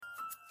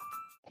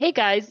Hey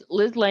guys,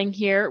 Liz Lang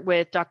here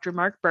with Dr.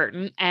 Mark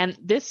Burton, and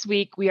this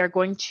week we are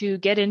going to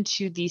get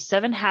into the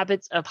 7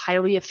 habits of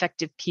highly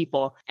effective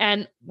people.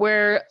 And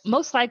we're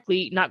most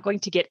likely not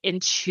going to get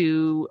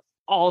into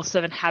all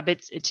 7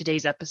 habits in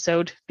today's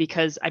episode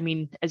because,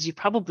 as you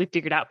probably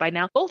figured out by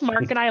now, both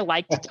Mark and I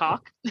like to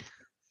talk.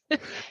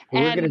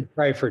 We're going to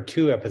try for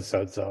 2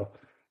 episodes, though.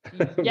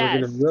 We're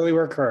going to really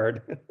work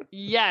hard.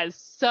 Yes.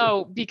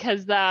 So,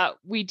 because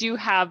we do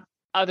have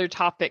other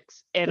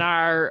topics in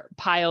our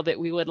pile that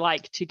we would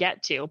like to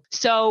get to.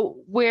 So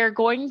we're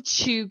going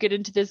to get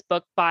into this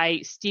book by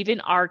Stephen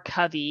R.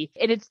 Covey,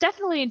 and it's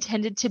definitely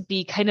intended to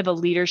be kind of a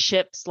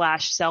leadership /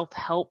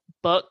 self-help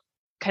book,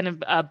 kind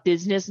of a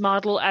business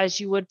model as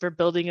you would for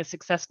building a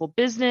successful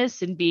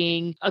business and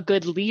being a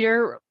good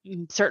leader,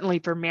 certainly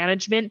for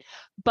management.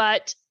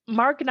 But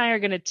Mark and I are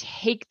going to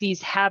take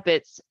these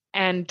habits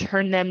and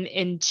turn them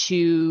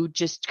into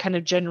just kind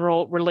of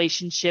general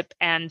relationship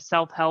and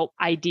self-help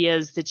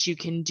ideas that you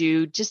can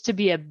do just to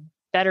be a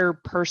better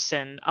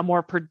person, a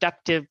more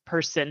productive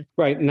person.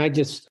 Right. And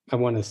I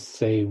want to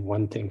say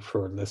one thing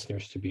for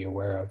listeners to be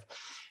aware of.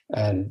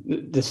 And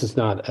this is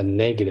not a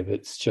negative.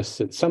 It's just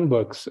that some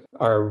books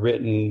are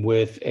written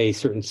with a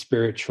certain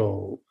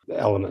spiritual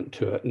element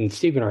to it. And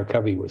Stephen R.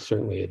 Covey was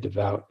certainly a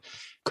devout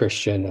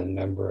Christian and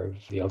member of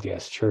the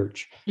LDS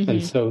Church. Mm-hmm.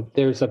 And so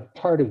there's a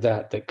part of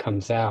that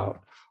comes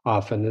out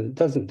often, and it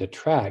doesn't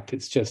detract.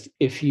 It's just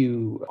if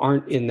you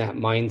aren't in that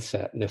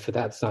mindset, and if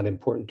that's not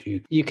important to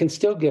you, you can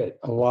still get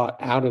a lot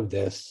out of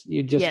this.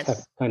 You just have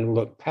to kind of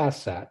look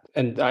past that.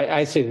 And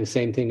I say the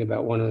same thing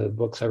about one of the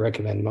books I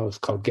recommend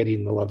most called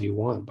Getting the Love You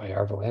Want by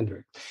Arvel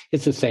Hendrick.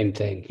 It's the same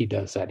thing. He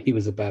does that. He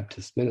was a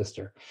Baptist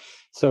minister.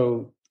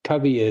 So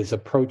Covey is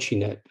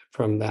approaching it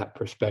from that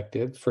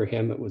perspective. For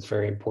him, it was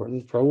very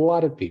important. For a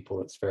lot of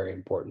people, it's very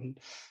important.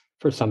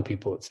 For some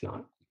people, it's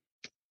not.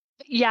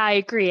 Yeah, I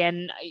agree.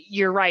 And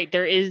you're right.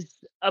 There is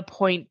a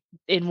point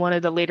in one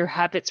of the later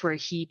habits where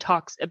he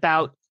talks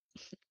about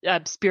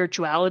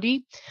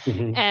spirituality.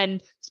 Mm-hmm.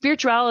 And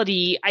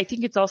spirituality, I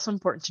think it's also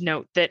important to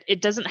note that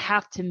it doesn't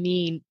have to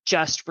mean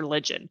just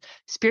religion.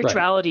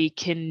 Spirituality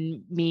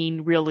can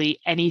mean really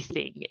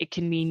anything. It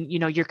can mean,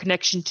 your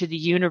connection to the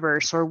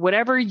universe or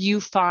whatever you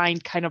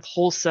find kind of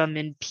wholesome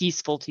and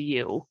peaceful to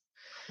you.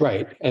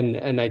 Right. And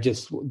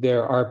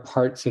there are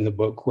parts in the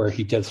book where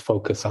he does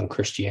focus on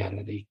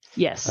Christianity.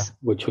 Yes.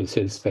 Which was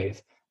his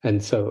faith.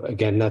 And so,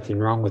 again, nothing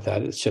wrong with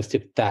that. It's just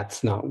if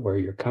that's not where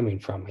you're coming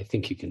from, I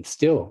think you can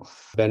still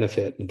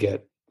benefit and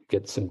get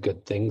some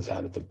good things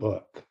out of the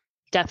book.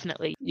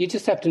 Definitely. You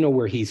just have to know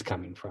where he's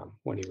coming from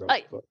when he wrote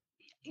the book.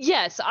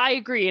 Yes, I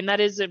agree. And that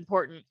is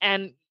important.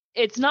 And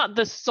it's not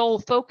the sole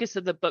focus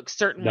of the book,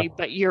 certainly,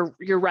 but you're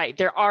right.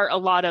 There are a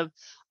lot of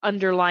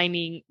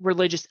underlining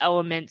religious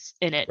elements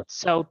in it. Right.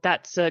 So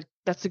that's a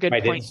good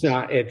point.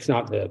 It's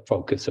not the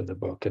focus of the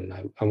book. And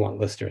I want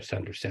listeners to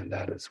understand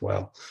that as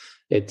well.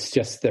 It's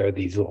just there are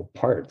these little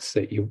parts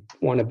that you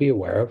want to be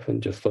aware of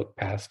and just look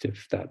past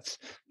if that's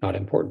not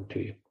important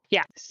to you.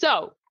 Yeah.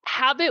 So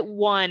habit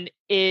 1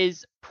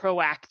 is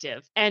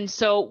proactive. And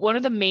so one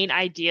of the main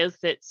ideas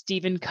that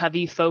Stephen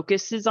Covey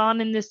focuses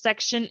on in this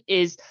section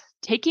is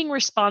taking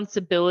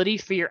responsibility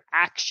for your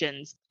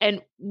actions.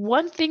 And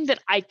one thing that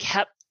I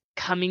kept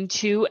coming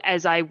to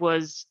as I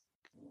was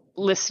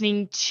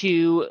listening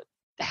to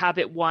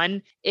habit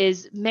 1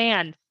 is,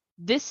 man,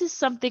 this is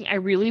something I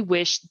really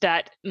wish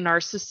that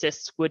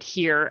narcissists would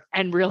hear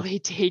and really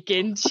take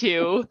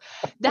into.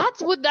 That's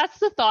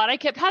the thought I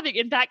kept having.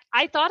 In fact,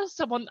 I thought of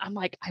someone, I'm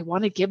like, I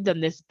want to give them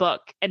this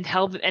book and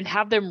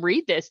have them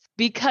read this,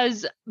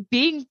 because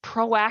being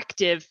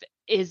proactive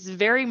is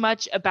very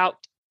much about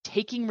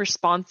taking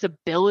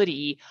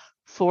responsibility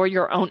for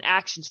your own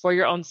actions, for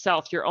your own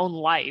self, your own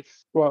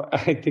life. Well,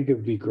 I think it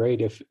would be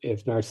great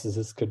if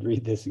narcissists could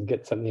read this and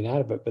get something out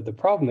of it. But the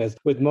problem is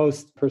with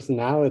most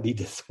personality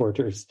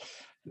disorders,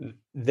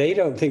 they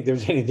don't think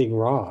there's anything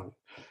wrong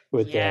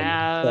with them.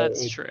 Yeah,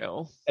 that's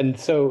true. And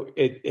so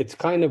it's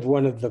kind of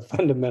one of the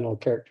fundamental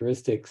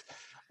characteristics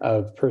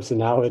of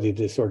personality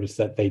disorders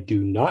that they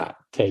do not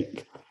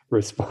take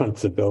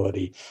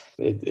responsibility.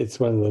 It's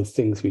one of those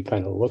things we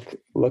kind of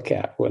look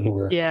at when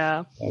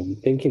we're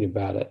thinking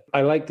about it.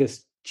 I like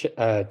this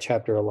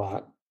chapter a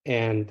lot,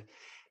 and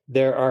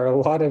there are a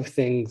lot of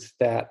things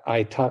that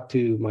I talk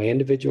to my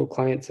individual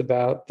clients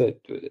about that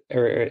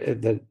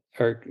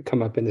are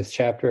come up in this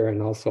chapter,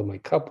 and also my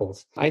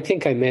couples. I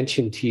think I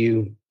mentioned to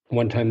you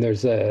one time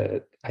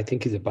I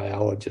think he's a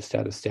biologist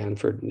out of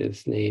Stanford, and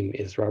his name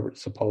is Robert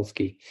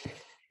Sapolsky,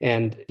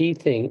 and he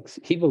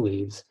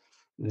believes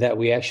that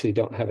we actually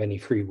don't have any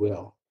free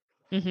will.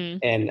 Mm-hmm.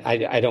 And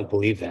I don't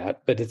believe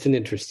that, but it's an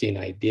interesting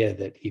idea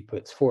that he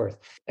puts forth.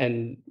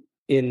 And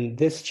in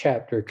this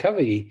chapter,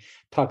 Covey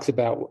talks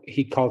about,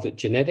 he calls it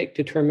genetic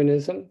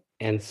determinism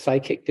and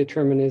psychic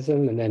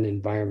determinism, and then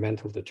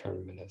environmental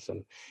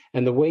determinism.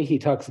 And the way he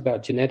talks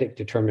about genetic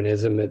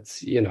determinism, it's,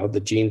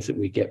 the genes that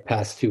we get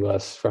passed to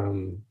us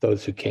from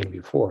those who came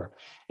before.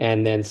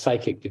 And then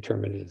psychic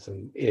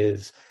determinism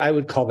is, I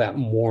would call that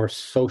more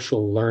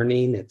social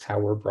learning. It's how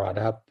we're brought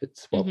up.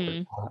 It's what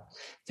we're taught,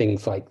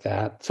 things like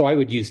that. So I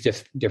would use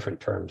just different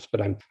terms, but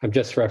I'm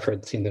just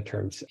referencing the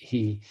terms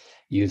he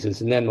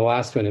uses. And then the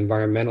last one,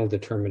 environmental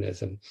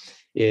determinism,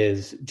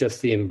 is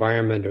just the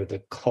environment or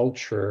the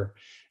culture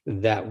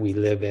that we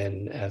live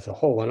in as a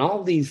whole. And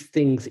all these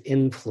things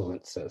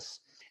influence us.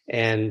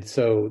 And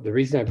so the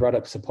reason I brought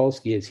up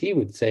Sapolsky is he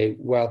would say,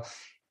 well,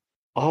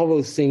 all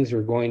those things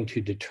are going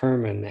to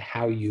determine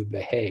how you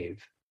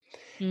behave.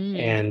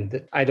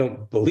 And I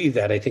don't believe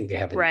that. I think they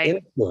have an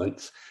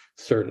influence,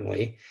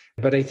 certainly.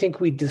 But I think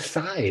we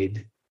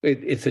decide,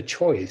 it's a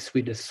choice.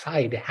 We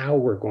decide how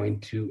we're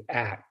going to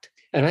act.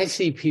 And I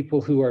see people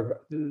who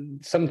are,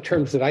 some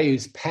terms that I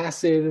use,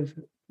 passive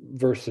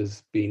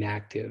versus being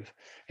active.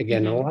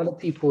 Again, a lot of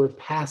people are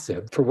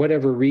passive for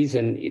whatever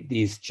reason.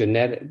 These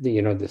genetic,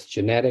 this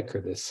genetic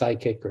or this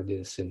psychic or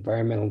this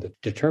environmental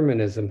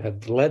determinism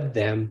have led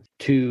them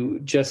to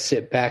just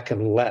sit back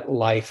and let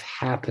life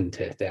happen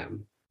to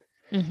them.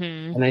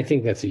 And I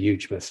think that's a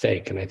huge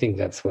mistake. And I think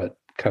that's what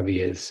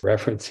Covey is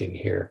referencing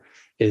here,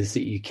 is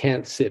that you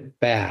can't sit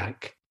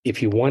back.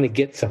 If you want to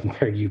get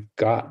somewhere, you've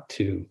got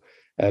to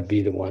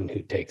be the one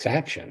who takes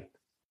action.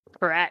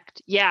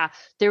 Correct. Yeah.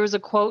 There was a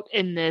quote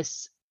in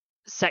this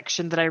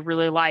section that I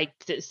really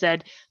liked that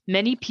said,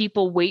 many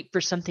people wait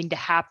for something to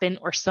happen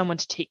or someone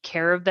to take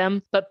care of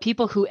them, but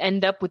people who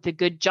end up with the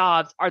good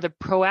jobs are the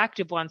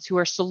proactive ones who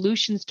are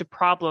solutions to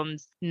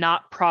problems,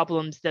 not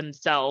problems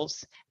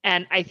themselves.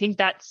 And I think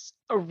that's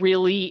a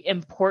really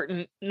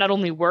important, not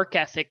only work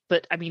ethic,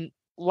 but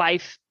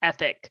life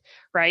ethic,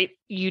 right?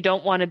 You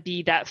don't want to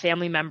be that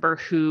family member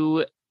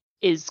who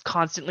is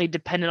constantly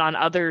dependent on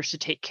others to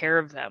take care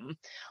of them,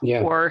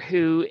 or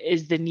who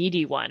is the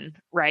needy one,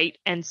 right?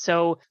 And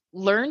so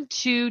learn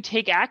to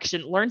take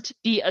action, learn to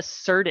be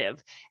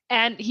assertive.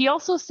 And he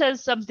also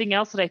says something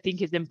else that I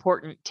think is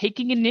important.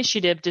 Taking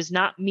initiative does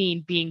not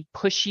mean being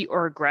pushy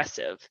or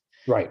aggressive.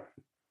 Right.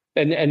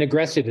 And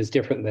aggressive is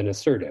different than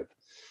assertive,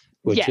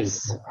 which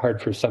is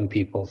hard for some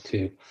people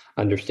to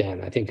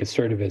understand. I think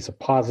assertive is a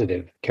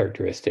positive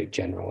characteristic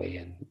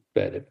generally,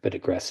 but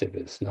aggressive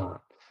is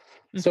not.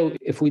 So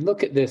if we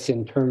look at this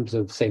in terms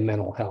of, say,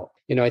 mental health,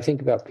 I think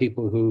about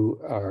people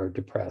who are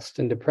depressed,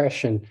 and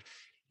depression,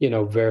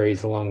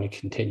 varies along a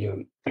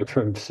continuum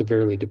from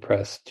severely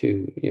depressed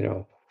to,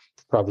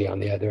 probably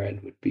on the other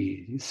end would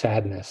be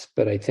sadness.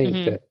 But I think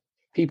that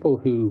people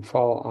who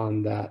fall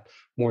on that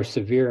more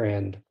severe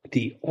end,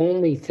 the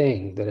only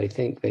thing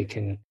they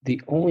can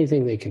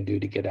do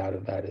to get out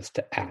of that is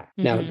to act.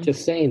 Now,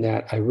 just saying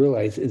that, I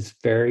realize is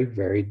very,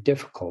 very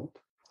difficult.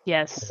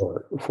 Yes.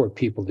 For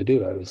people to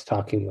do. I was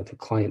talking with a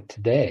client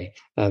today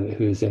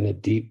who's in a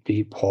deep,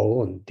 deep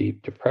hole and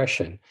deep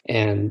depression.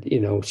 And,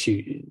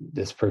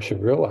 this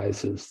person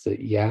realizes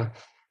that,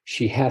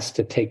 she has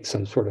to take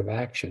some sort of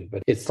action,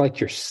 but it's like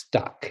you're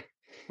stuck.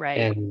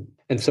 Right.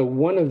 And so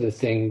one of the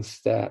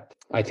things that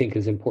I think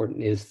is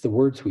important is the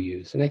words we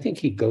use. And I think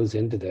he goes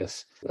into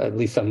this, at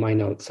least on my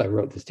notes, I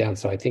wrote this down,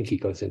 so I think he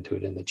goes into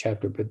it in the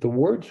chapter. But the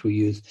words we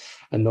use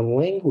and the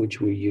language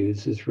we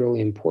use is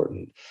really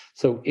important.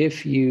 So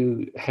if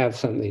you have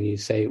something you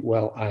say,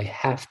 well, I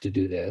have to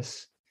do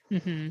this,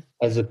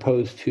 as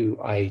opposed to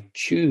I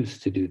choose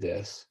to do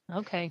this.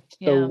 Okay.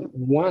 So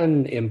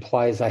one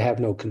implies I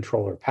have no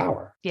control or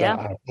power.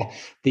 Yeah.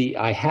 The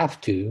I have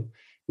to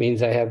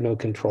means I have no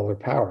control or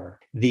power.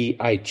 The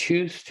I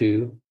choose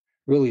to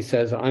really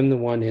says I'm the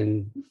one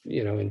in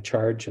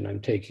charge, and I'm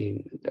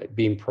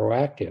being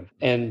proactive.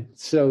 And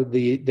so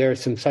there are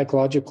some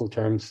psychological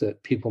terms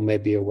that people may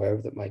be aware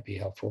of that might be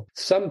helpful.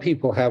 Some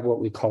people have what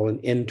we call an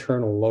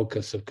internal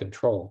locus of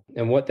control.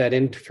 And what that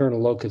internal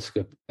locus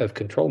of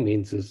control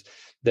means is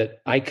that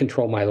I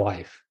control my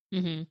life.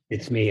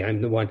 It's me.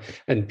 I'm the one.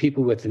 And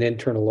people with an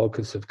internal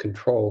locus of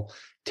control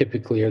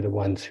typically are the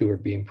ones who are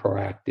being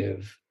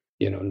proactive,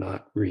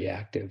 not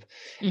reactive.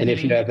 And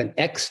if you have an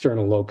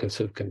external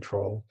locus of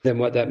control, then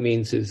what that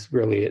means is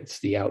really it's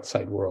the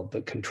outside world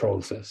that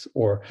controls us,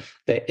 or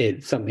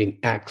that something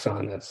acts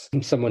on us,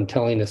 someone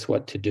telling us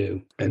what to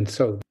do. And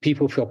so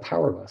people feel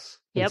powerless.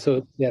 Yep. And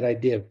so that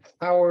idea of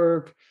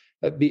power,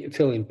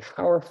 feeling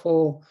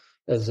powerful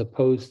as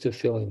opposed to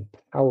feeling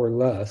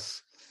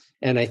powerless.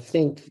 And I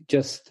think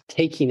just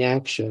taking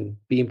action,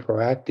 being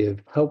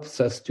proactive,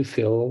 helps us to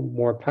feel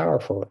more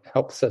powerful. It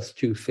helps us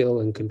to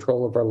feel in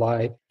control of our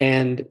life.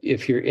 And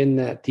if you're in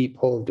that deep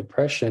hole of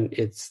depression,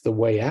 it's the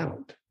way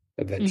out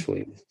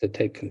eventually, to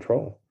take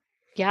control.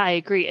 Yeah, I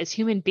agree. As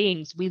human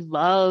beings, we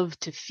love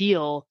to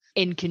feel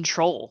in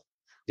control.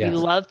 Yes. We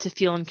love to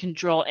feel in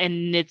control.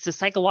 And it's a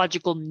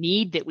psychological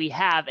need that we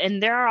have.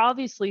 And there are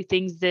obviously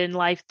things in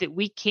life that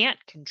we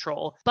can't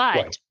control.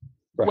 But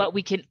what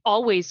we can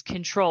always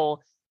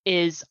control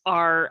is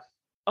our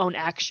own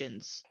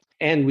actions.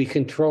 And we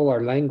control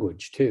our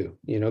language too,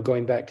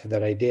 going back to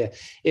that idea.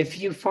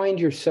 If you find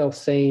yourself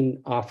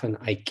saying often,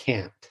 I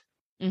can't,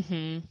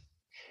 Mm-hmm.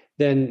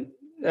 then,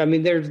 I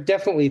mean, there's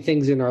definitely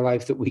things in our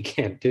life that we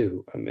can't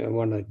do. I mean, I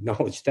want to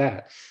acknowledge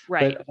that.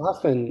 Right. But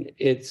often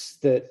it's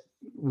that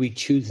we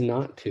choose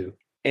not to.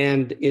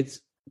 And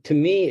to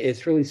me,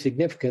 it's really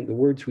significant, the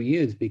words we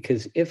use,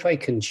 because if I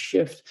can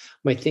shift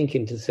my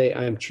thinking to say,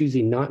 I'm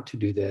choosing not to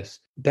do this,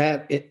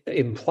 that it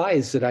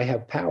implies that I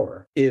have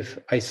power. If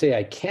I say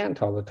I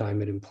can't all the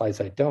time, it implies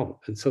I don't.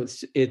 And so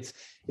it's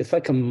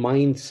like a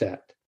mindset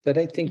that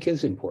I think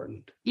is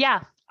important.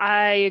 Yeah,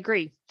 I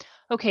agree.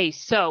 Okay,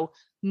 so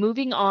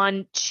moving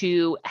on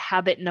to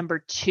habit number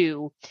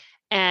 2.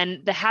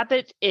 And the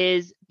habit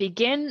is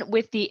begin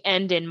with the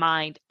end in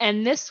mind.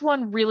 And this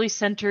one really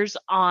centers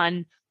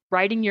on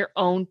writing your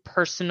own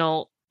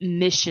personal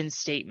mission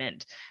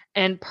statement.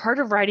 And part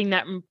of writing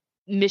that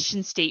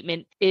mission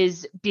statement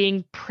is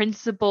being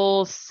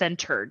principle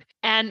centered.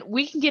 And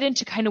we can get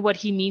into kind of what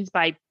he means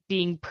by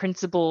being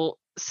principle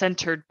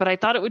centered, but I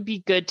thought it would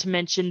be good to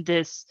mention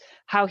this,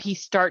 how he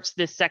starts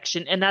this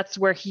section. And that's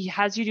where he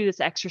has you do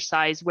this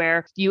exercise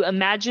where you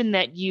imagine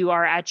that you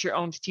are at your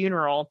own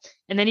funeral.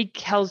 And then he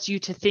tells you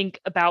to think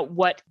about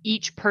what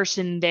each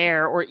person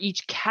there, or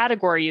each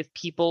category of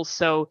people,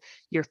 so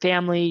your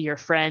family, your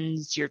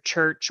friends, your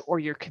church, or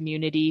your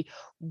community,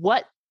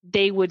 what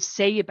they would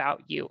say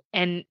about you.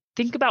 And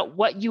think about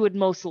what you would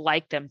most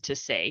like them to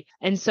say.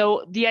 And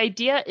so the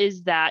idea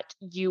is that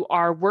you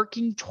are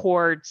working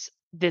towards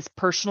this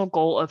personal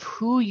goal of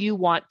who you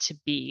want to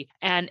be.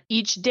 And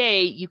each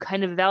day you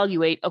kind of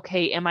evaluate,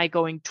 okay, am I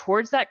going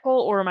towards that goal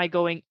or am I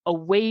going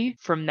away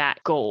from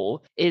that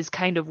goal, is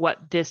kind of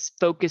what this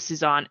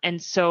focuses on.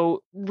 And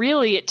so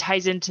really it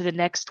ties into the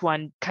next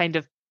one, kind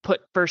of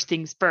put first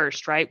things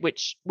first, right?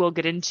 Which we'll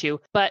get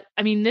into. But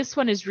I mean, this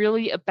one is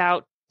really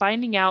about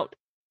finding out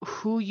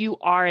who you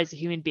are as a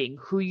human being,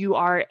 who you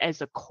are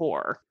as a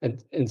core.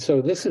 And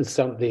so this is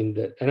something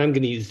that, and I'm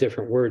going to use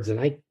different words, and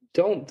I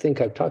don't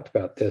think I've talked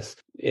about this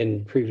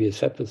in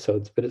previous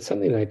episodes, but it's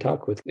something I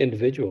talk with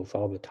individuals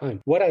all the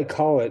time. What I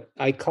call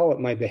it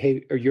my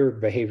behavior, or your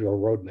behavioral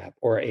roadmap,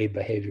 or a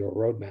behavioral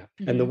roadmap.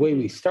 Mm-hmm. And the way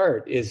we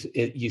start is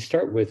you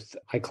start with,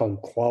 I call them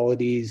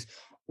qualities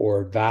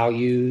or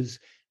values,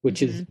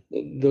 which is,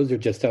 those are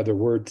just other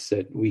words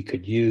that we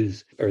could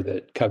use, or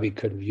that Covey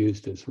could have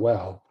used as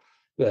well.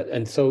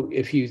 And so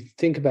if you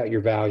think about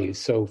your values,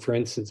 so for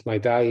instance, my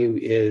value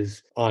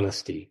is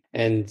honesty.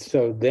 And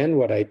so then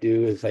what I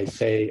do is I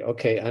say,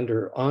 okay,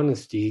 under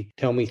honesty,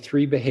 tell me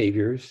 3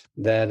 behaviors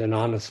that an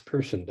honest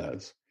person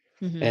does.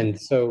 Mm-hmm. And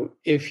so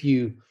if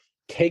you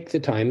take the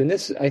time, and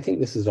I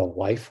think this is a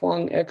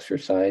lifelong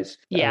exercise,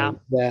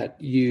 that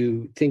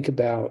you think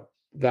about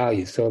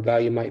values. So a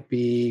value might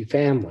be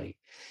family.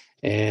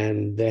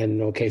 And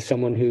then, okay,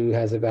 someone who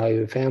has a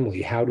value of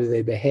family, how do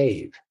they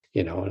behave?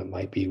 And it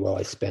might be, well,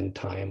 I spend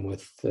time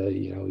with,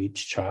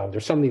 each child, or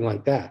something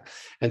like that.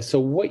 And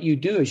so what you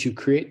do is you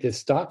create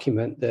this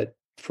document that,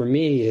 for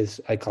me, is,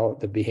 I call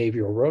it the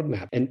behavioral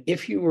roadmap. And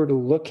if you were to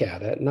look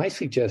at it, and I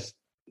suggest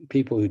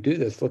people who do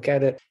this look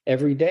at it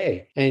every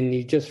day, and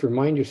you just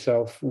remind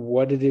yourself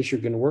what it is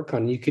you're going to work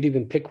on. You could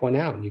even pick one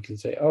out, and you can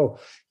say, oh,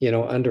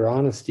 under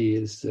honesty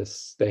is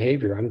this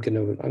behavior. I'm going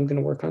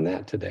to work on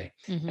that today.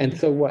 Mm-hmm. And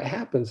so what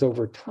happens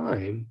over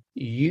time,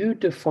 you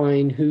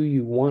define who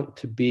you want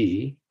to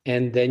be,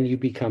 and then you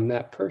become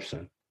that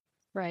person.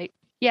 Right.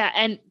 Yeah.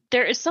 And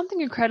there is something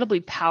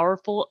incredibly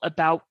powerful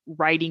about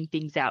writing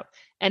things out.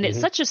 And it's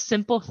such a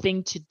simple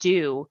thing to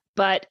do,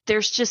 but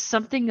there's just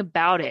something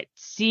about it.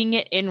 Seeing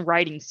it in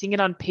writing, seeing it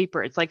on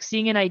paper, it's like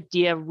seeing an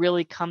idea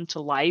really come to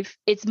life.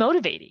 It's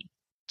motivating.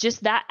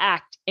 Just that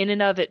act in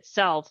and of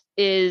itself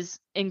is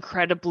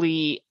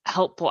incredibly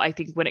helpful, I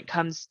think, when it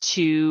comes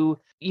to,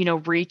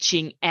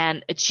 reaching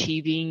and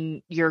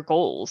achieving your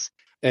goals.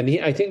 And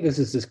I think this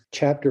is this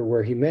chapter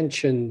where he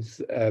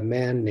mentions a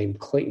man named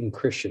Clayton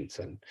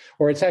Christensen,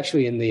 or it's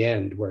actually in the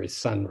end where his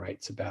son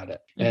writes about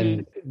it. Mm-hmm.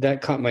 And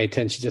that caught my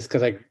attention just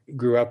because I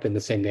grew up in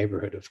the same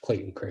neighborhood of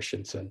Clayton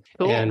Christensen.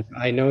 Cool. And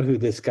I know who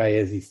this guy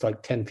is. He's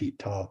like 10 feet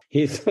tall.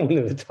 He's one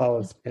of the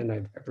tallest men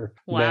I've ever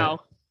met.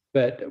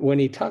 But when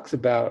he talks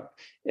about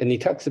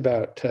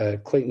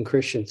Clayton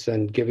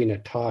Christensen giving a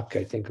talk,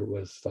 I think it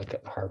was like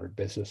at Harvard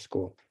Business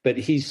School, but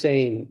he's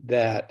saying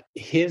that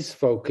his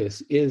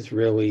focus is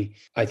really,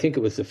 I think it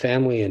was the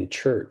family and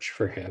church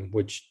for him,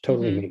 which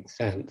totally makes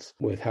sense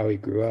with how he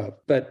grew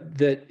up, but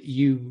that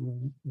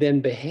you then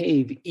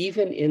behave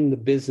even in the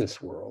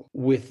business world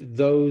with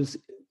those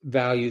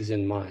values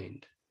in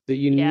mind. That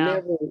you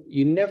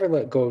never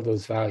let go of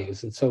those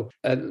values. And so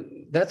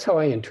that's how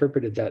I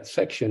interpreted that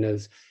section,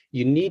 as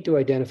you need to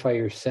identify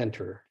your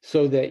center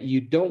so that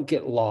you don't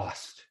get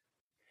lost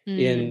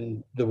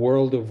in the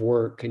world of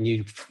work, and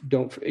you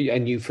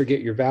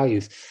forget your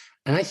values.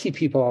 And I see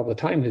people all the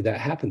time who that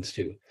happens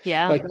to.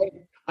 Yeah. Like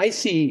I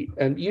see,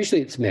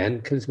 usually it's men,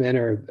 because men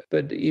are,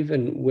 but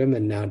even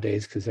women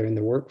nowadays, because they're in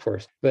the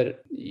workforce.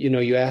 But,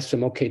 you ask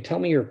them, okay, tell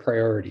me your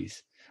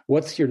priorities.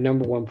 What's your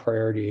number one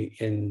priority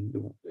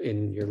in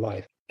your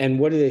life? And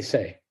what do they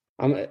say?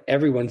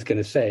 everyone's going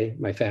to say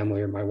my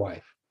family or my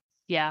wife.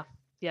 Yeah.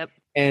 Yep.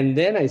 And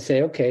then I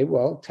say, okay,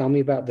 well, tell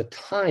me about the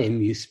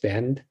time you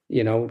spend,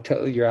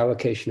 your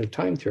allocation of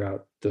time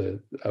throughout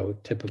the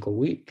typical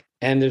week.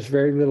 And there's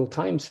very little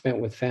time spent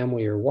with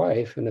family or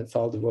wife, and it's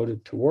all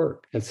devoted to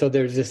work. And so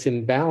there's this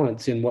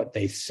imbalance in what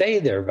they say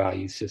their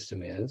value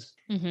system is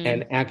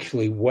and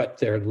actually what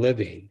they're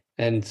living.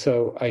 And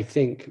so I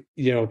think,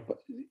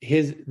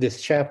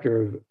 this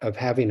chapter of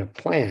having a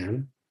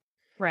plan.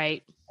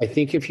 Right. I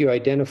think if you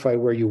identify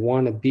where you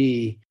want to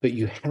be, but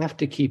you have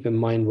to keep in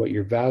mind what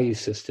your value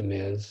system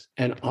is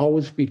and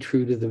always be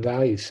true to the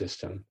value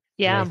system.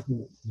 Yeah. And I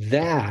think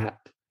that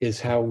is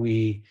how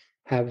we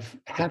have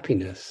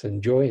happiness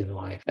and joy in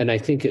life. And I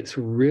think it's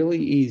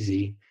really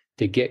easy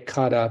to get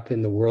caught up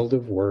in the world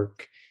of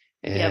work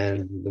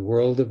and the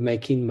world of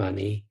making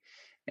money.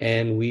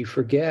 And we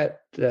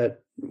forget that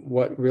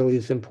what really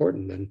is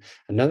important. And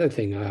another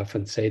thing I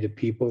often say to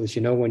people is,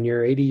 when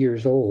you're 80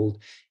 years old,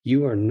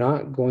 you are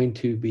not going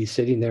to be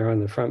sitting there on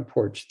the front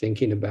porch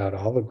thinking about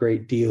all the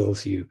great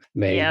deals you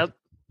made. Yep.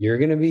 You're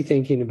going to be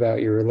thinking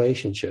about your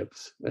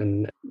relationships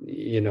and,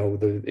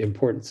 the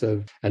importance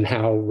of and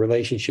how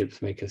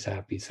relationships make us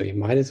happy. So you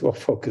might as well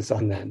focus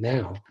on that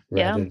now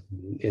rather than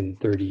in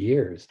 30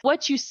 years.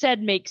 What you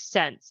said makes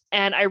sense.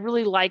 And I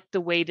really like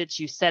the way that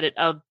you said it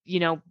of,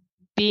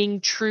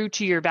 being true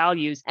to your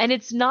values. And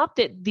it's not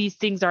that these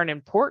things aren't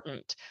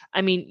important.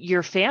 I mean,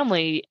 your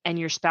family and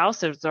your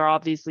spouses are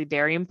obviously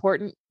very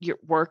important. Your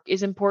work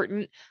is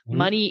important.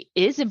 Money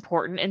is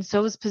important. And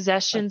so is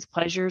possessions,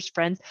 pleasures,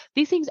 friends.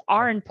 These things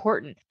are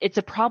important. It's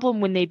a problem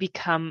when they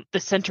become the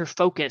center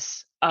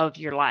focus of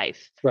your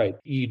life. Right.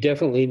 You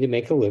definitely need to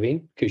make a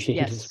living because you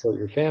need to support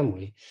your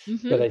family.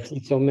 But I see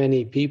so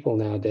many people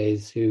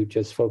nowadays who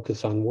just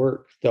focus on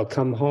work. They'll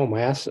come home.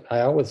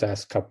 I always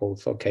ask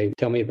couples, okay,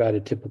 tell me about a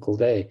typical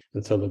day.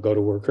 And so they'll go to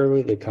work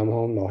early, they come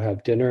home, they'll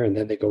have dinner, and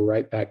then they go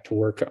right back to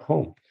work at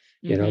home.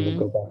 They'll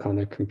go back on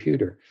their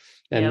computer.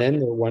 And then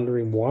they're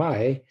wondering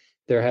why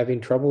they're having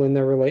trouble in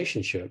their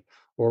relationship,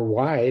 or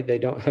why they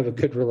don't have a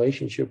good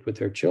relationship with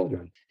their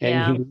children.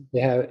 And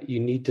you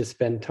need to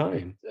spend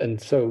time.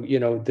 And so,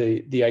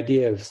 the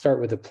idea of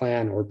start with a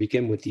plan or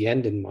begin with the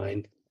end in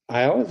mind,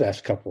 I always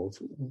ask couples,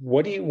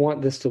 what do you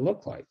want this to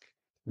look like?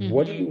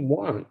 What do you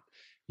want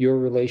your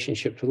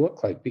relationship to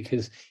look like?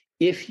 Because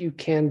if you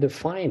can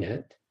define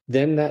it,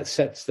 then that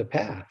sets the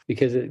path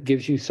because it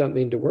gives you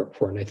something to work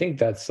for. And I think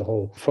that's the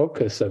whole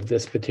focus of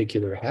this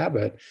particular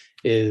habit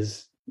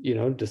is,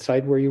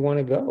 decide where you want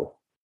to go.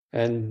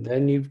 And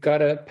then you've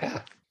got a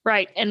path.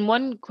 Right. And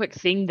one quick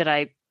thing that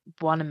I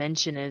want to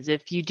mention is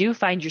if you do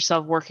find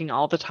yourself working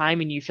all the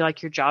time and you feel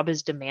like your job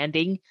is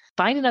demanding,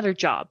 find another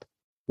job.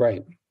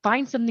 Right.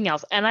 Find something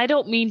else. And I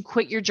don't mean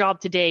quit your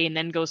job today and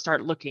then go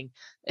start looking.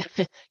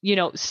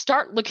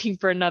 Start looking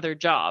for another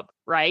job.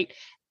 Right.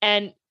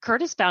 And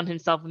Curtis found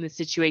himself in this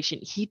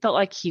situation. He felt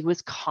like he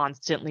was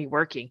constantly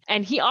working.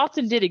 And he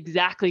often did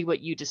exactly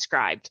what you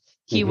described.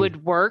 He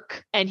would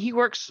work, and he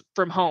works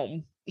from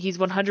home. He's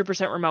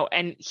 100% remote,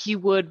 and he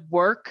would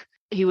work.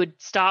 He would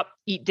stop,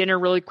 eat dinner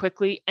really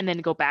quickly, and then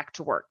go back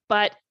to work.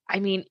 But I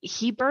mean,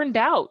 he burned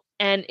out,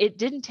 and it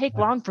didn't take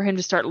long for him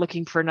to start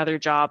looking for another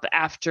job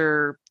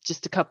after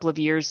just a couple of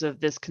years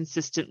of this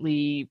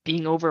consistently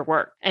being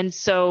overworked. And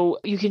so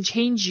you can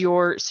change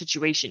your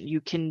situation. You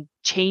can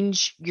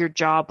change your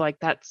job.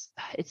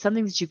 It's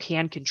something that you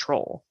can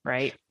control,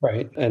 right?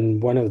 Right.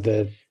 And one of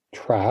the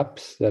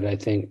traps that I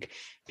think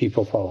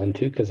people fall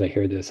into, because I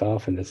hear this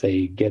often, is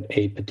they get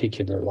a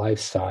particular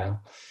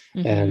lifestyle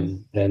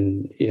and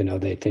then,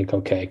 they think,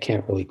 okay, I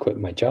can't really quit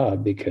my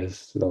job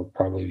because they'll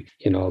probably,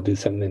 I'll do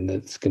something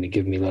that's going to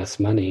give me less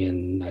money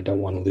and I don't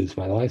want to lose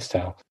my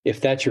lifestyle.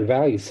 If that's your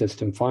value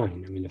system,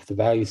 fine. I mean, if the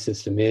value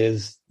system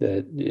is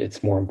that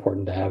it's more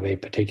important to have a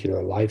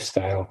particular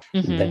lifestyle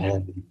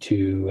than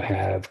to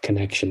have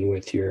connection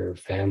with your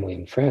family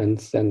and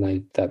friends,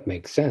 then that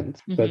makes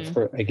sense. But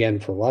for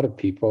a lot of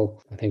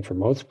people, I think for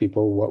most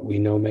people, what we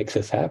know makes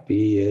us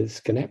happy is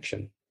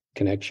connection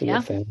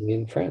with family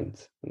and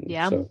friends.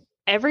 And so,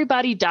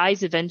 everybody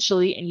dies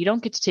eventually, and you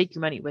don't get to take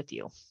your money with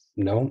you.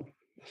 No.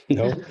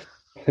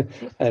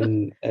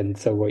 and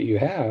so what you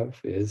have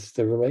is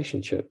the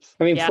relationships.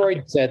 I mean,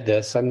 Freud said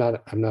this. I'm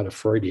not a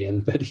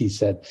Freudian, but he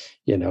said,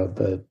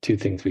 the two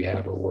things we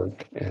have are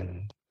work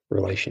and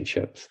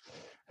relationships.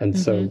 And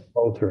so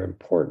both are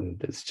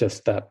important. It's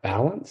just that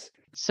balance.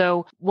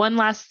 So one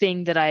last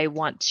thing that I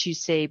want to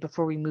say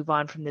before we move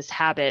on from this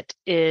habit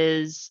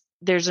is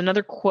there's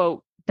another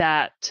quote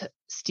that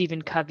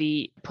Stephen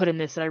Covey put in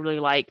this that I really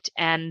liked.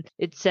 And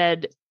it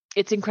said,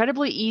 "It's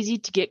incredibly easy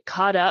to get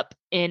caught up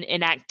in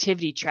an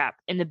activity trap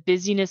in the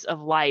busyness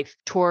of life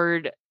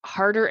toward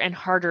harder and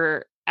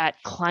harder at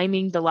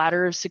climbing the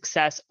ladder of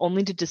success,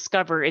 only to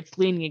discover it's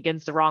leaning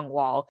against the wrong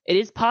wall. It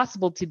is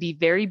possible to be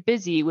very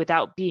busy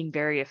without being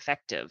very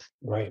effective."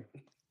 Right.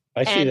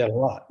 I see that a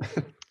lot.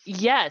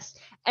 Yes.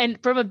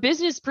 And from a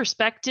business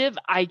perspective,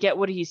 I get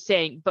what he's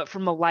saying. But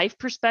from a life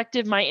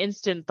perspective, my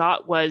instant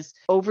thought was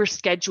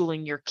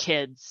overscheduling your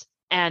kids.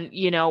 And,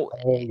 Oh,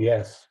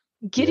 yes.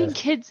 getting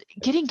Yes.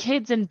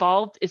 kids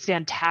involved is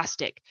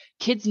fantastic.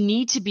 Kids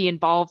need to be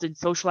involved in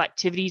social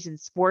activities and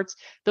sports.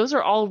 Those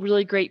are all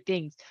really great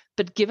things,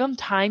 but give them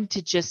time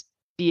to just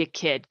be a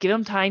kid. Give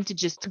them time to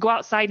just to go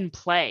outside and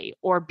play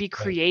or be Right.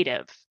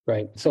 creative.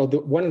 Right. So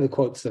one of the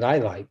quotes that I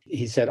like,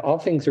 he said, all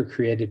things are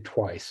created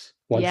twice,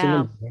 once in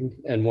Yeah. the mind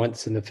and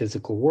once in the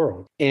physical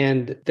world.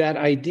 And that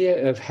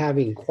idea of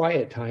having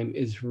quiet time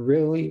is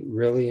really,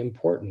 really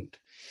important.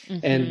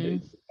 Mm-hmm.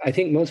 And I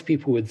think most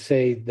people would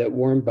say that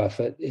Warren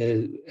Buffett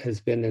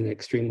has been an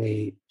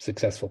extremely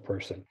successful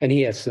person, and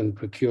he has some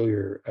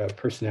peculiar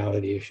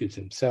personality issues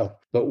himself.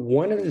 But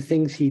one of the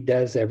things he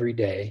does every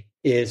day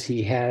is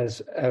he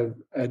has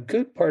a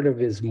good part of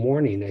his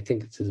morning, I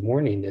think it's his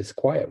morning, is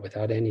quiet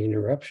without any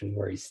interruption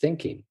where he's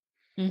thinking.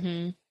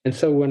 Mm-hmm. And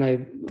so when I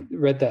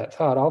read that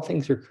thought, all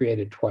things are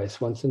created twice,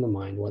 once in the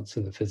mind, once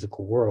in the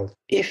physical world.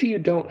 If you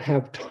don't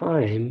have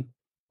time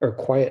or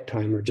quiet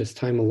time or just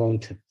time alone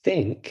to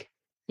think,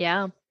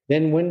 Yeah.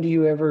 then when do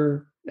you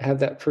ever have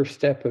that first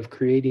step of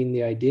creating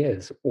the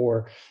ideas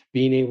or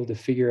being able to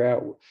figure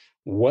out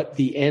what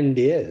the end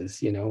is?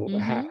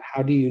 Mm-hmm.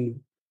 How do you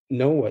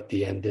know what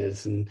the end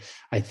is? And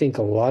I think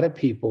a lot of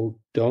people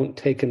don't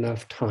take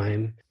enough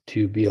time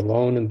to be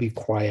alone and be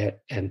quiet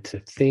and to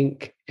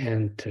think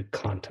and to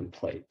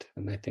contemplate.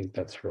 And I think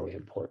that's really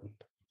important.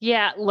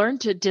 Yeah, learn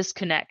to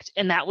disconnect.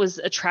 And that was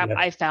a trap Yeah.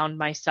 I found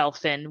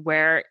myself in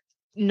where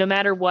no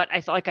matter what, I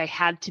felt like I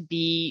had to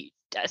be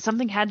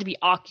something had to be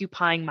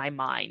occupying my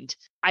mind.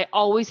 I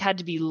always had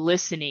to be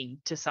listening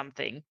to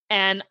something.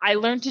 And I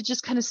learned to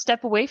just kind of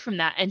step away from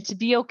that and to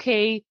be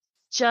okay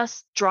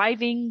just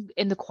driving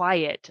in the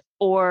quiet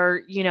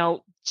or,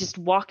 just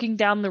walking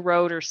down the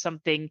road or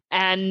something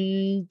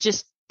and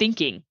just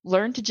thinking.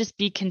 Learn to just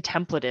be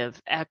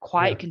contemplative, Yeah.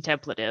 quiet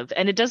contemplative.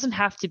 And it doesn't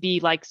have to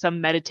be like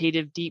some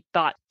meditative deep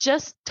thought,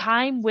 just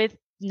time with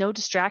no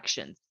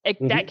distractions. That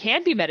Mhm.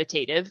 can be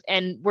meditative.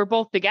 And we're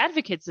both big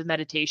advocates of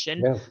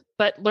meditation, Yeah.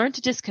 but learn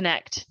to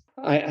disconnect.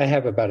 I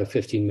have about a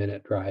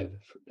 15-minute drive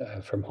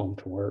from home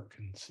to work,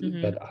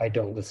 Hmm. but I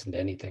don't listen to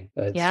anything.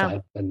 It's Yeah.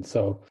 silent. And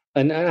so,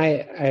 and I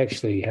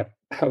actually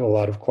have a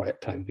lot of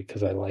quiet time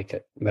because I like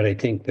it. But I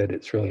think that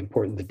it's really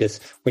important that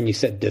when you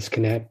said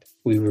disconnect,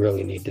 we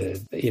really need to,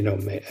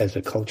 as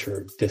a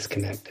culture,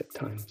 disconnect at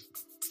times.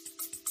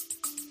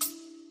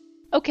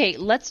 Okay,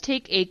 let's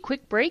take a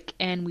quick break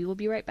and we will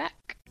be right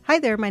back. Hi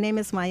there, my name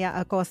is Maya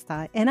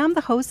Acosta, and I'm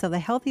the host of the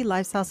Healthy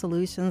Lifestyle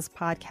Solutions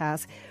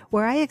podcast,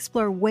 where I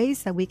explore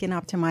ways that we can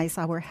optimize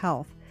our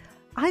health.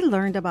 I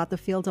learned about the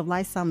field of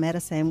lifestyle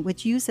medicine,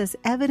 which uses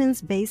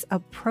evidence-based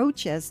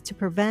approaches to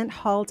prevent,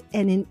 halt,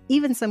 and in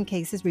even some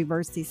cases,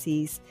 reverse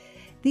disease.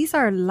 These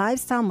are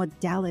lifestyle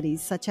modalities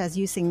such as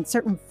using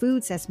certain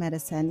foods as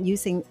medicine,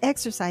 using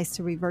exercise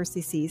to reverse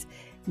disease,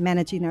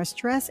 managing our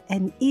stress,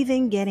 and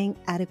even getting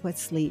adequate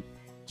sleep.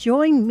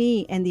 Join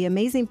me and the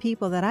amazing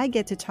people that I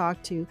get to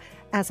talk to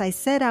as I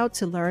set out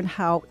to learn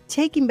how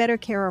taking better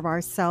care of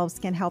ourselves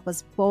can help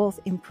us both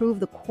improve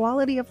the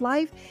quality of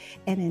life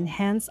and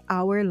enhance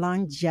our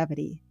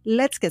longevity.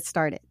 Let's get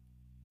started.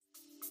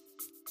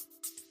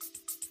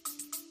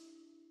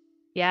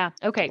 Yeah.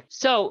 Okay.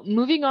 So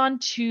moving on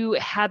to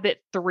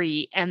habit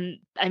 3. And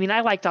I mean,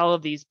 I liked all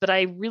of these, but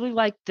I really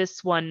like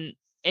this one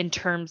in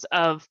terms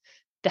of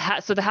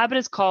so the habit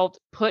is called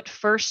put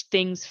first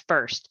things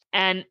first.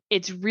 And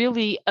it's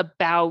really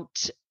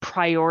about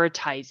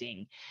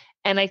prioritizing.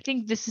 And I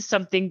think this is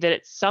something that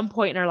at some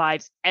point in our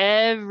lives,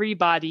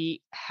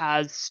 everybody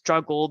has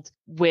struggled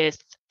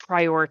with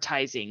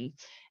prioritizing.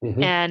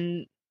 Mm-hmm.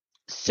 And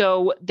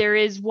so there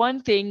is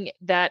one thing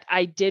that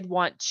I did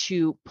want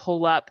to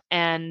pull up.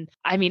 And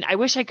I mean, I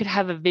wish I could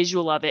have a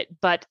visual of it,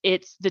 but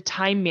it's the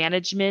time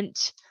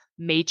management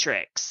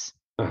matrix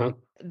Uh-huh.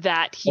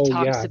 that he Oh, yeah,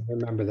 talks I about.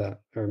 remember that.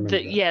 I remember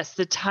that. Yes,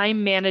 the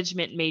time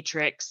management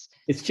matrix.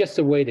 It's just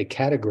a way to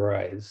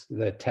categorize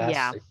the tasks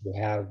Yeah. that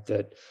you have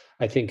that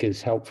I think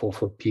is helpful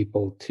for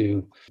people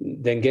to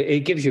then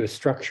it gives you a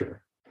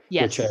structure,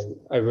 Yes. which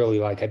I really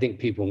like. I think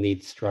people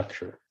need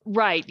structure.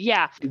 Right.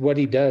 Yeah. What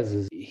he does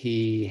is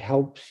he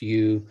helps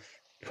you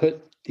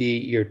put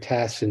your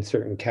tasks in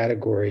certain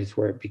categories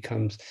where it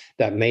becomes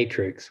that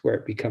matrix, where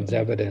it becomes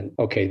evident,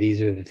 okay,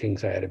 these are the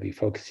things I ought to be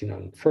focusing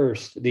on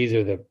first. These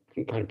are the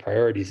kind of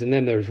priorities. And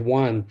then there's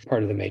one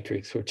part of the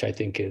matrix, which I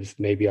think is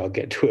maybe I'll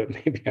get to it,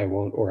 maybe I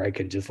won't, or I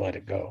can just let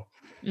it go.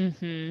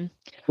 Mm-hmm.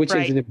 Which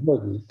Right. is an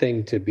important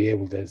thing to be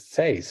able to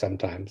say.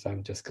 Sometimes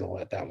I'm just going to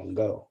let that one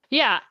go.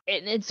 Yeah.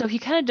 And so he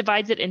kind of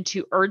divides it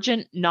into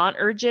urgent,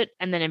 non-urgent,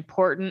 and then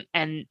important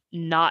and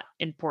not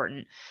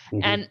important.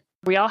 Mm-hmm. And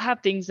we all have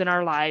things in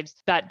our lives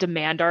that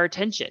demand our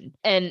attention.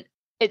 And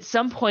at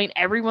some point,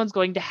 everyone's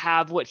going to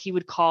have what he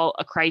would call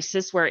a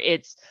crisis, where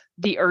it's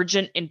the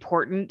urgent,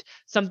 important.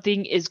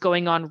 Something is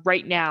going on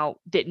right now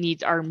that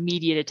needs our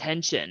immediate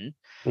attention.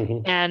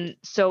 Mm-hmm. And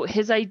so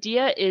his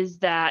idea is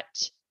that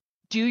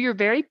do your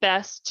very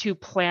best to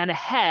plan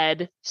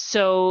ahead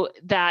so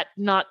that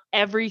not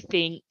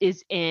everything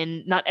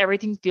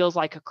feels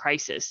like a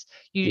crisis.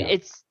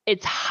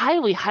 It's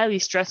highly, highly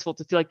stressful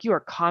to feel like you are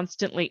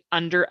constantly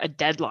under a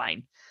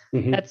deadline.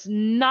 Mhm. That's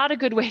not a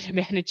good way to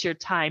manage your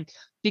time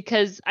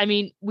because, I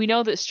mean, we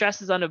know that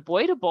stress is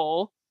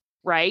unavoidable,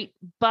 right?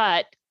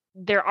 But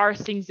there are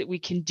things that we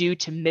can do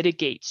to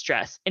mitigate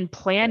stress, and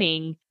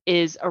planning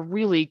is a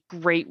really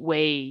great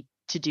way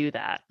to do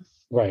that.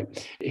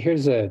 Right.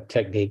 Here's a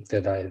technique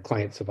that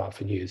clients have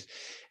often used,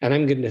 and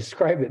I'm going to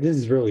describe it. This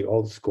is really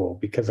old school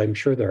because I'm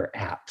sure there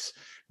are apps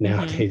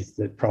nowadays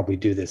that probably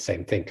do the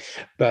same thing.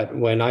 But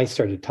when I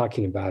started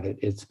talking about it,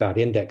 it's about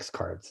index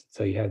cards.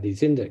 So you have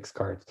these index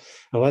cards,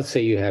 and let's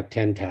say you have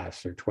 10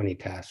 tasks or 20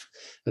 tasks.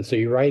 And so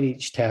you write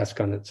each task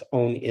on its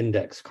own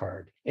index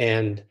card.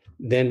 And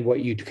then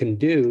what you can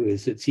do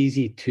is it's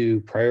easy to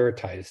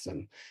prioritize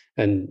them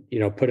and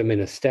put them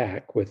in a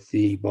stack with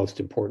the most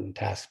important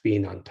tasks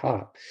being on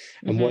top.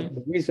 And what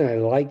the reason I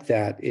like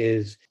that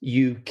is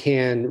you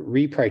can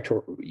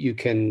you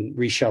can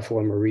reshuffle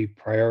them or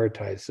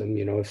reprioritize them,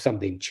 if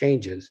something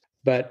changes.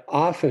 But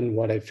often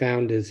what I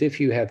found is if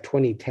you have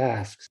 20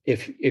 tasks,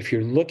 if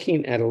you're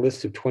looking at a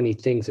list of 20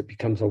 things, it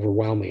becomes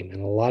overwhelming.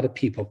 And a lot of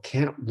people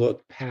can't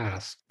look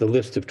past the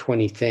list of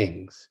 20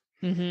 things.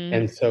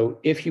 And so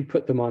if you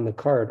put them on the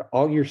card,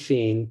 all you're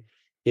seeing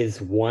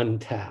is one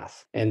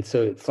task. And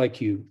so it's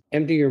like you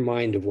empty your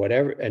mind of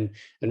whatever, and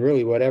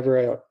really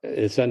whatever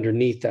is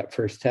underneath that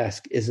first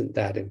task isn't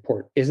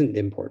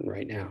important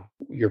right now.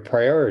 Your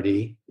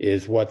priority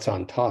is what's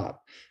on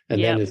top.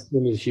 And then as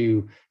soon as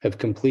you have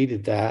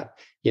completed that,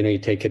 you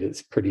take it,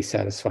 it's pretty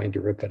satisfying to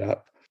rip it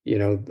up.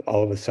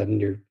 All of a sudden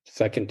your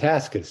second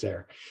task is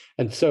there.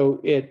 And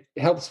so it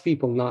helps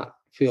people not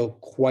feel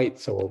quite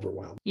so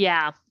overwhelmed.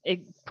 Yeah,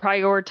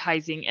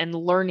 prioritizing and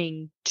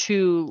learning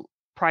to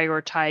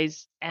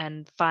prioritize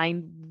and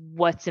find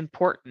what's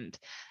important.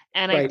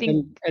 And right. I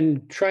think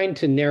and trying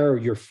to narrow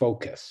your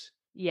focus.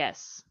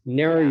 Yes.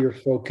 Narrow your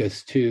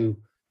focus to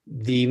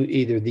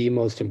either the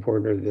most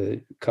important or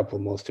the couple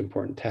of most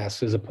important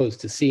tasks, as opposed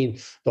to seeing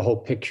the whole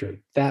picture.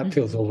 That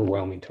feels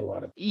overwhelming to a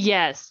lot of people.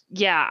 Yes.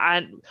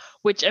 Yeah.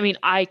 Which, I mean,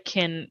 I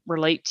can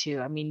relate to.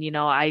 I mean,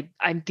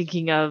 I'm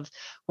thinking of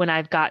when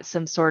I've got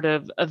some sort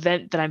of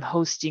event that I'm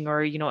hosting,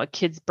 or, a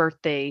kid's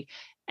birthday,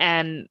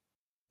 and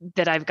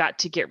that I've got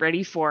to get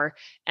ready for.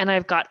 And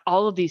I've got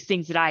all of these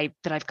things that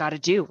I've got to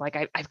do. Like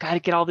I've got to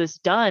get all this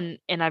done,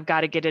 and I've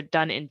got to get it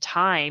done in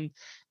time.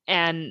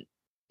 And,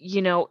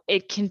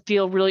 it can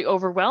feel really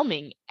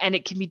overwhelming, and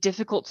it can be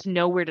difficult to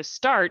know where to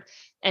start.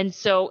 And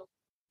so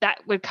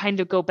that would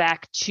kind of go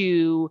back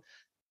to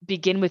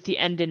begin with the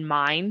end in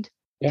mind.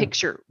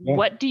 Picture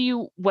what do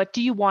you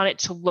want it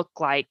to look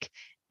like,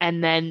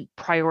 and then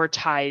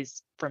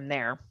prioritize from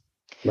there.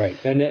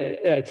 Right.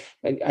 And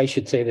I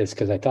should say this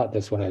because I thought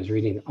this when I was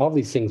reading. All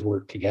these things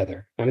work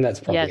together. I mean, that's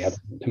probably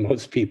evident to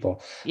most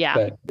people. Yeah.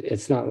 But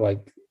it's not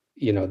like,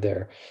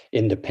 they're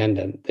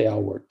independent. They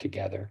all work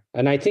together.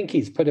 And I think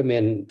he's put them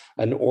in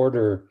an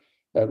order,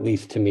 at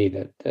least to me,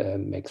 that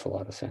makes a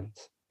lot of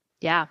sense.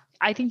 Yeah,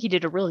 I think he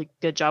did a really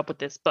good job with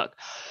this book.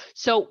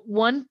 So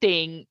one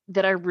thing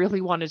that I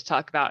really wanted to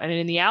talk about, and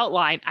in the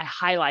outline, I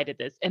highlighted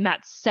this, and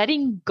that's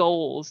setting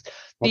goals,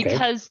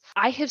 because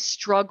I have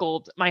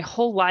struggled my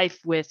whole life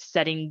with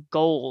setting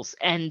goals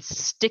and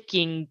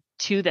sticking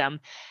to them.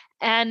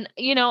 And,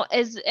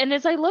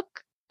 as I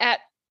look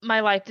at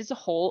my life as a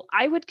whole,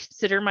 I would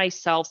consider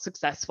myself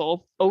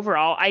successful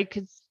overall.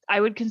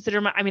 I would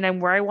consider I'm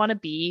where I want to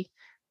be,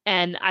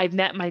 and I've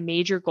met my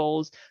major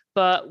goals.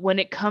 But when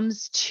it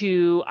comes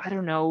to, I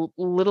don't know,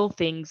 little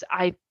things,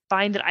 I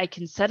find that I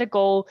can set a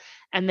goal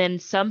and then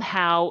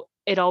somehow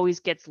it always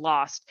gets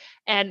lost.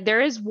 And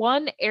there is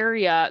one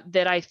area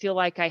that I feel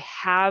like I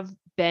have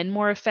been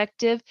more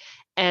effective,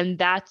 and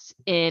that's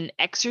in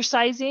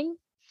exercising.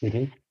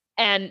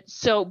 And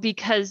so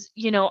because,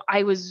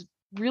 I was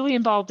really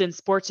involved in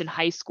sports in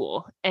high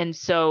school. And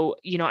so,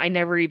 I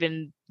never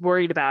even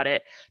worried about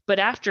it. But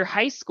after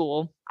high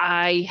school,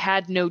 I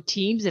had no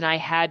teams and I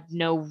had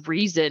no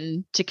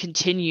reason to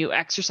continue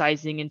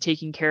exercising and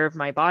taking care of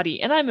my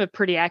body. And I'm a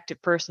pretty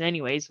active person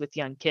anyways with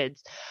young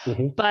kids.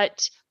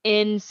 But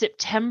in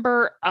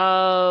September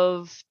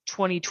of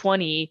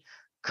 2020,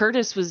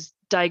 Curtis was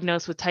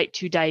diagnosed with type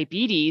 2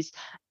 diabetes.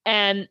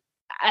 And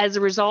as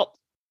a result,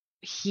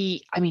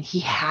 he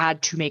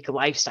had to make a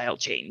lifestyle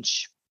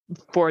change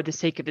for the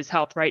sake of his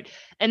health, right?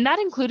 And that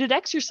included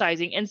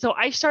exercising. And so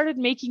I started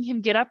making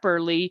him get up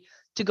early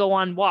to go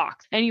on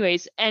walks.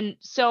 Anyways, and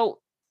so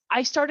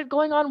I started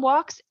going on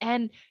walks,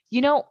 and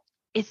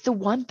it's the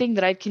one thing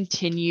that I've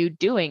continued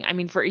doing. I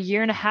mean, for a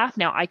year and a half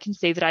now, I can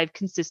say that I've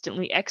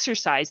consistently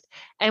exercised.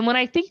 And when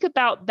I think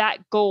about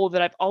that goal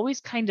that I've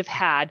always kind of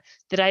had,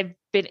 that I've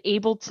been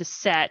able to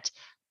set,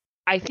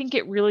 I think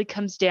it really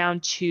comes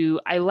down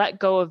to I let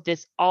go of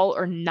this all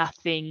or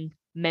nothing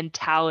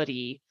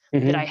mentality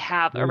that I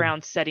have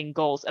around setting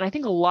goals. And I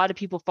think a lot of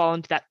people fall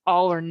into that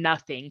all or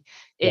nothing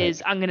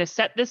is I'm going to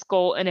set this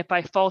goal. And if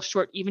I fall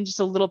short, even just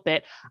a little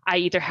bit,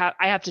 I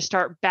have to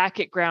start back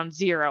at ground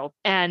zero.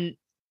 And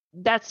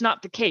that's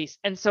not the case.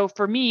 And so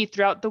for me,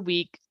 throughout the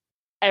week,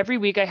 every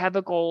week I have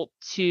a goal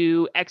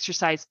to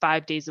exercise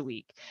 5 days a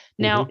week.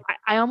 Now,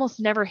 I almost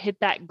never hit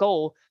that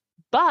goal,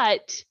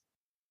 but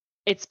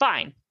it's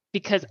fine.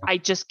 because I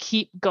just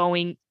keep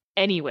going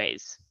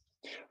anyways.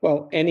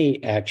 Well,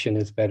 any action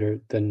is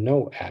better than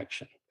no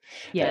action.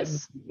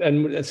 Yes.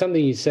 And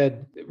something you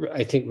said,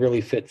 I think,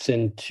 really fits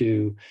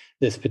into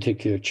this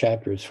particular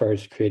chapter as far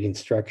as creating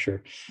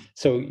structure.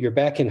 So you're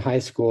back in high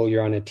school,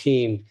 you're on a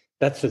team.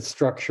 That's the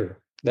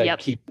structure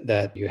that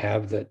you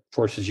have that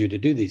forces you to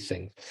do these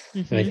things.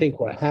 And I think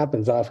what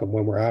happens often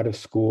when we're out of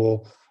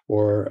school,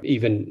 or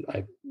even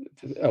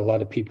a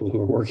lot of people who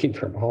are working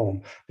from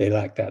home, they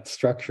lack that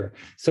structure.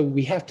 So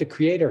we have to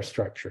create our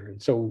structure.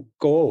 And so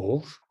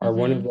goals are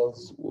one of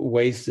those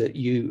ways that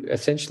you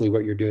essentially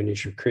what you're doing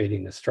is you're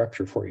creating a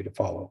structure for you to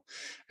follow.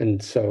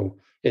 And so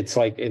it's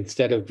like,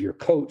 instead of your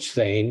coach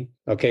saying,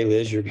 okay,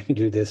 Liz, you're going to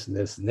do this and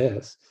this and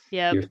this,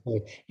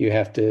 you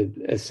have to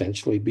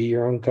essentially be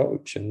your own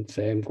coach and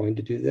say, I'm going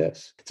to do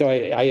this. So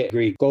I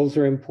agree. Goals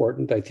are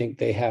important. I think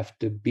they have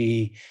to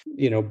be,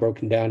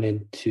 broken down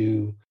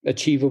into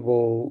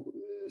achievable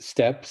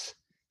steps,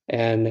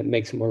 and it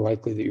makes it more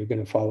likely that you're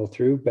going to follow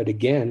through. But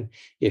again,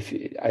 if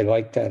I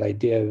like that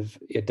idea of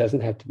it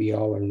doesn't have to be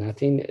all or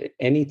nothing,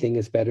 anything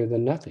is better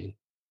than nothing.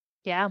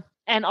 Yeah.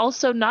 And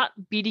also not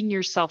beating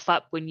yourself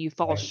up when you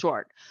fall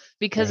short,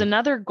 because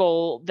another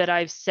goal that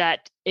I've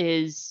set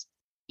is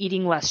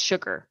eating less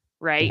sugar,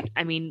 right?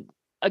 I mean,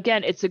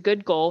 again, it's a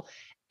good goal.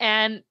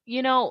 And,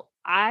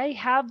 I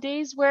have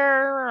days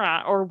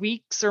where, or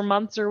weeks or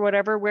months or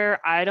whatever, where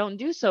I don't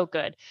do so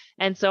good.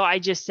 And so I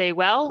just say,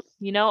 well,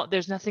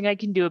 there's nothing I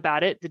can do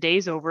about it. The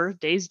day's over,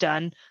 day's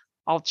done.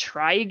 I'll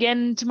try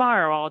again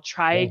tomorrow. I'll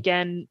try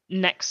again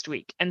next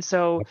week. And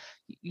so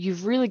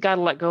you've really got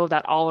to let go of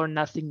that all or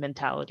nothing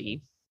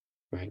mentality.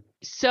 Right.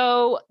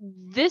 So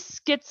this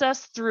gets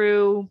us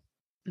through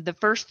the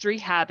first 3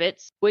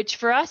 habits, which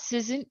for us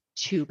isn't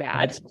too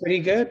bad. That's pretty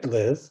good,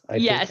 Liz.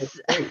 Yes.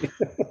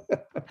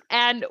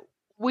 And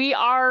we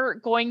are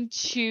going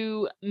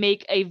to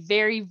make a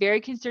very, very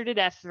concerted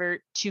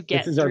effort to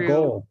get through. This is our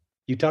goal.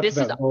 You talked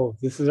about goals.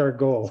 This is our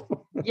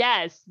goal.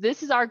 Yes,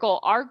 this is our goal.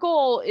 Our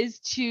goal is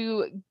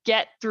to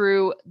get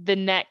through the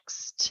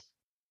next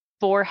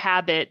 4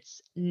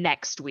 habits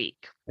next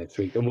week. Next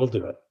week, and we'll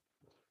do it.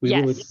 We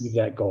will achieve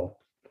that goal.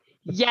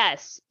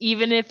 Yes,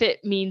 even if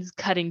it means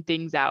cutting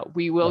things out,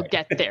 we will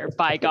get there,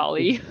 by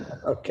golly.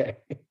 Okay.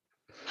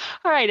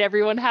 All right,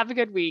 everyone. Have a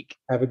good week.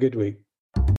 Have a good week.